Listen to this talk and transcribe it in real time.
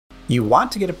You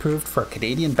want to get approved for a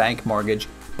Canadian bank mortgage,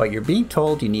 but you're being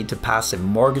told you need to pass a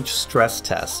mortgage stress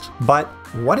test. But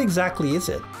what exactly is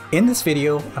it? In this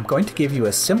video, I'm going to give you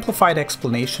a simplified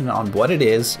explanation on what it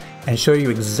is and show you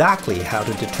exactly how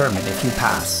to determine if you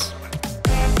pass.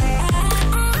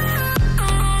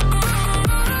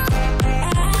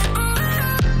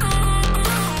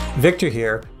 Victor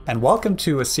here, and welcome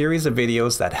to a series of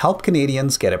videos that help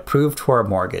Canadians get approved for a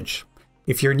mortgage.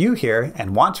 If you're new here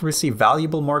and want to receive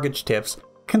valuable mortgage tips,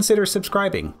 consider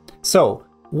subscribing. So,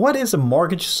 what is a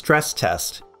mortgage stress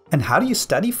test, and how do you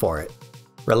study for it?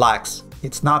 Relax,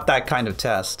 it's not that kind of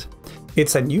test.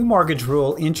 It's a new mortgage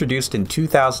rule introduced in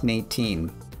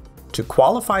 2018. To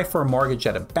qualify for a mortgage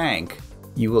at a bank,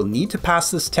 you will need to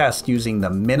pass this test using the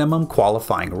minimum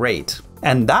qualifying rate.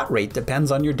 And that rate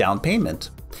depends on your down payment.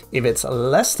 If it's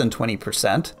less than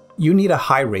 20%, you need a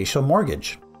high ratio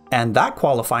mortgage. And that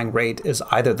qualifying rate is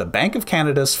either the Bank of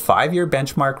Canada's 5-year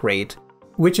benchmark rate,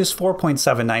 which is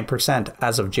 4.79%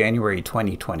 as of January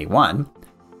 2021,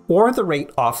 or the rate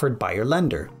offered by your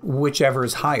lender, whichever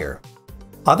is higher.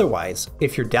 Otherwise,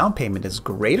 if your down payment is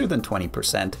greater than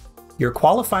 20%, your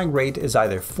qualifying rate is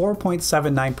either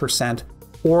 4.79%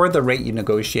 or the rate you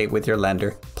negotiate with your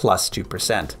lender plus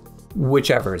 2%,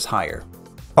 whichever is higher.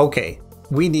 Okay,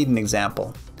 we need an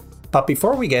example. But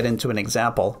before we get into an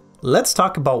example, let's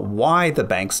talk about why the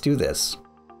banks do this.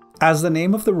 As the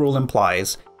name of the rule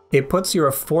implies, it puts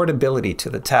your affordability to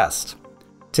the test.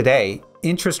 Today,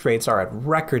 interest rates are at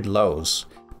record lows.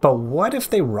 But what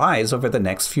if they rise over the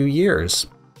next few years?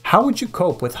 How would you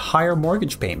cope with higher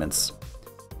mortgage payments?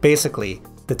 Basically,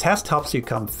 the test helps you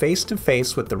come face to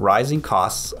face with the rising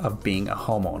costs of being a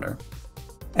homeowner.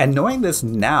 And knowing this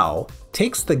now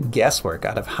takes the guesswork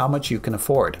out of how much you can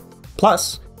afford.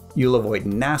 Plus, you'll avoid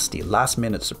nasty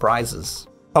last-minute surprises.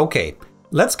 Okay,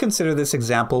 let's consider this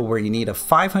example where you need a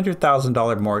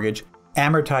 $500,000 mortgage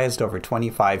amortized over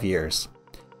 25 years.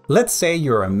 Let's say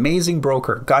your amazing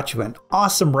broker got you an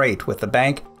awesome rate with the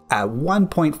bank at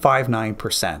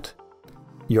 1.59%.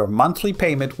 Your monthly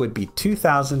payment would be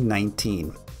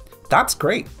 $2,019. That's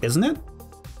great, isn't it?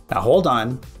 Now hold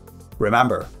on.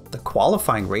 Remember, the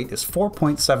qualifying rate is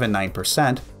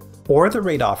 4.79% or the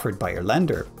rate offered by your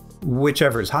lender,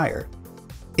 whichever is higher.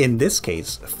 In this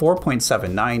case,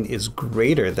 4.79 is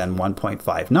greater than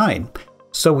 1.59,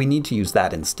 so we need to use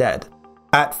that instead.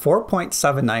 At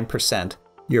 4.79%,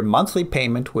 your monthly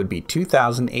payment would be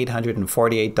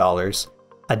 $2,848,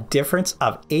 a difference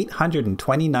of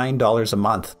 $829 a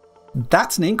month.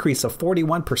 That's an increase of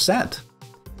 41%.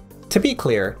 To be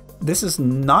clear, this is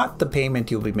not the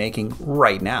payment you'll be making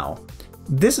right now.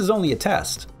 This is only a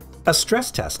test, a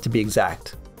stress test to be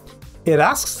exact. It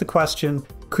asks the question,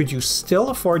 could you still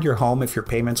afford your home if your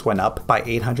payments went up by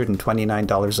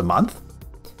 $829 a month?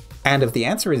 And if the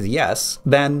answer is yes,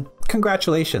 then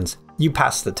congratulations, you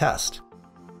passed the test.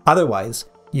 Otherwise,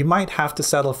 you might have to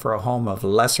settle for a home of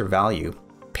lesser value,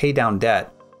 pay down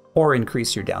debt, or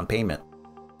increase your down payment.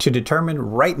 To determine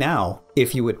right now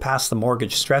if you would pass the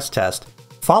mortgage stress test,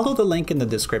 follow the link in the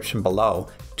description below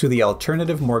to the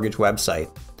alternative mortgage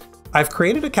website. I've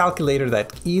created a calculator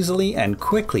that easily and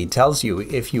quickly tells you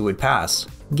if you would pass,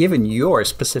 given your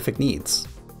specific needs.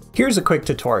 Here's a quick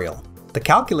tutorial. The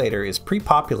calculator is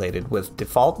pre-populated with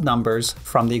default numbers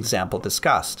from the example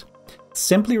discussed.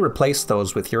 Simply replace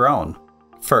those with your own.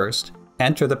 First,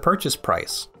 enter the purchase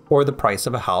price, or the price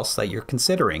of a house that you're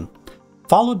considering,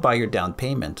 followed by your down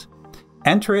payment.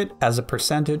 Enter it as a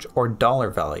percentage or dollar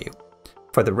value.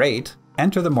 For the rate,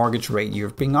 enter the mortgage rate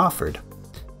you're being offered.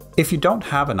 If you don't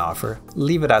have an offer,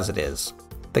 leave it as it is.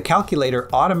 The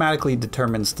calculator automatically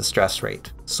determines the stress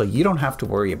rate, so you don't have to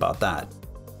worry about that.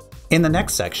 In the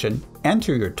next section,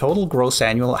 enter your total gross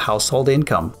annual household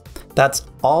income. That's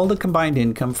all the combined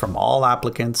income from all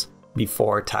applicants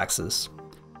before taxes.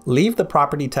 Leave the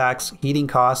property tax, heating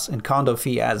costs, and condo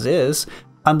fee as is,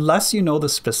 unless you know the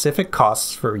specific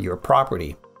costs for your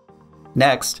property.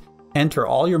 Next, enter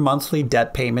all your monthly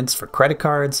debt payments for credit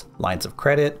cards, lines of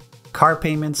credit, car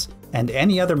payments, and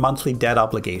any other monthly debt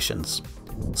obligations.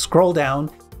 Scroll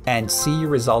down and see your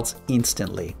results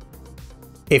instantly.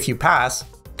 If you pass,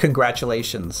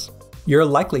 congratulations! You're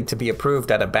likely to be approved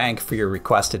at a bank for your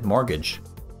requested mortgage.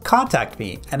 Contact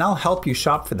me and I'll help you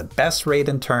shop for the best rate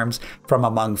and terms from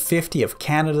among 50 of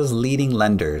Canada's leading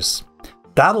lenders.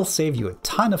 That'll save you a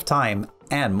ton of time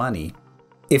and money.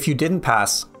 If you didn't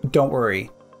pass, don't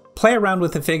worry. Play around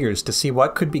with the figures to see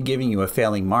what could be giving you a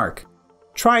failing mark.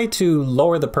 Try to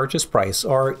lower the purchase price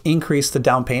or increase the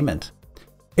down payment.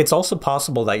 It's also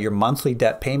possible that your monthly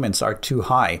debt payments are too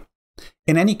high.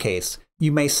 In any case,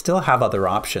 you may still have other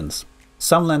options.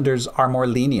 Some lenders are more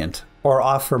lenient, or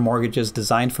offer mortgages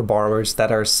designed for borrowers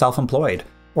that are self-employed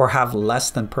or have less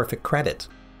than perfect credit.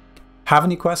 Have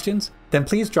any questions? Then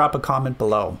please drop a comment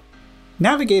below.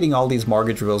 Navigating all these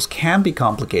mortgage rules can be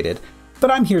complicated,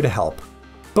 but I'm here to help.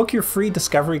 Book your free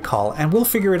discovery call and we'll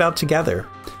figure it out together.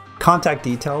 Contact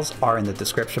details are in the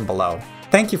description below.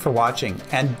 Thank you for watching,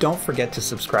 and don't forget to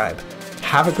subscribe.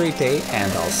 Have a great day,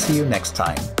 and I'll see you next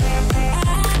time.